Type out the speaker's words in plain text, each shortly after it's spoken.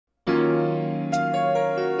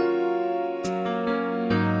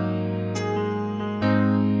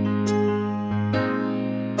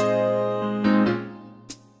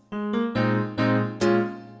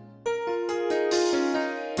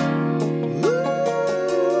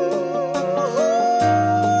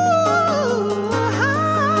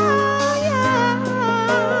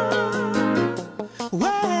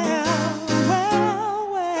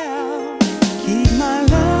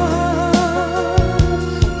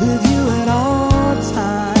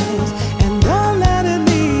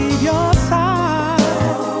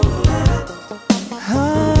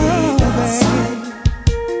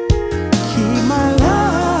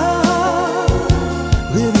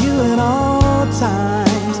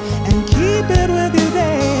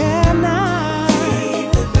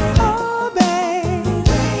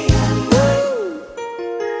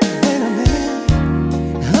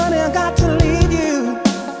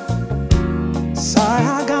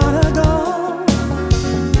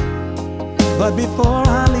But before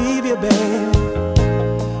I leave you, baby,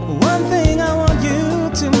 one thing I want you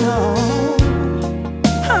to know: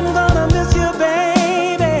 I'm gonna miss you,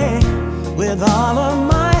 baby, with all of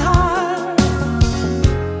my heart.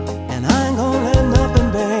 And I ain't gonna let nothing,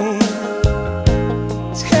 baby,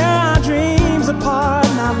 tear our dreams apart.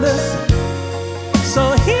 Now listen, so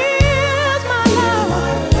here's my love.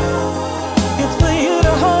 It's for you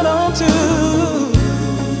to hold on to.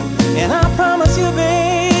 And I promise you, baby,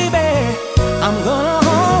 I'm gonna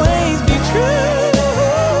always be true.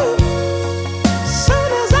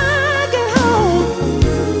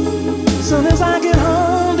 Soon as I get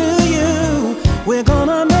home to you, we're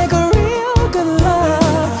gonna make a real good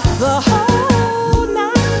love the whole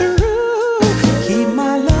night through. Keep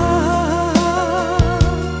my love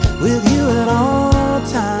with you at all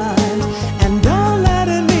times, and don't let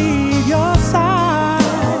it leave your side.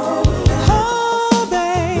 Oh,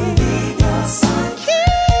 baby,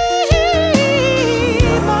 keep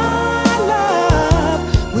my love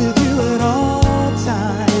with you at all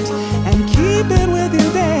times, and keep it with you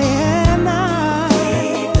day and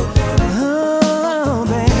night. Oh,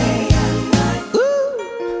 baby. Ooh,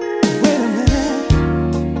 wait a minute.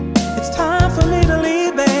 It's time for me to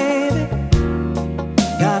leave, baby.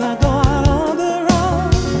 Gotta go out on the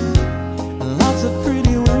road. Lots of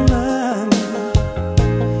pretty women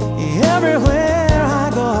everywhere I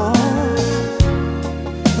go.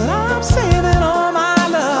 But I'm saving all my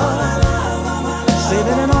love,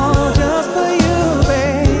 saving it all just for you,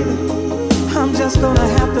 baby. I'm just gonna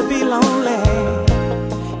have to be lonely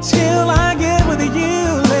till I get with you,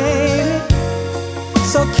 lady.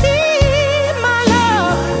 So keep my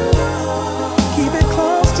love, keep it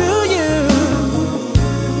close to you.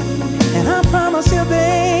 And I promise you,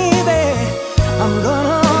 baby, I'm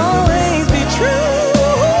gonna always be true.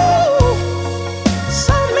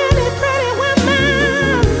 So many pretty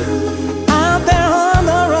women out there on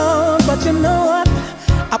the road, but you know what?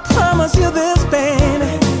 I promise you this,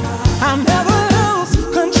 baby, I'll never lose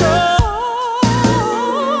control.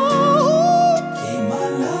 Keep my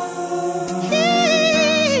love,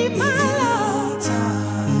 keep my love.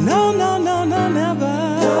 No, no, no, no, never.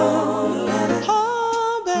 Don't let it,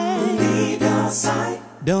 oh, baby, leave your sight.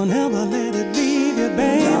 Don't ever let it leave you,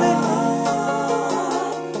 baby.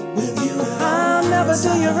 With you, I'll never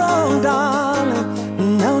do you wrong, darling.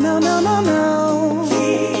 No, no, no.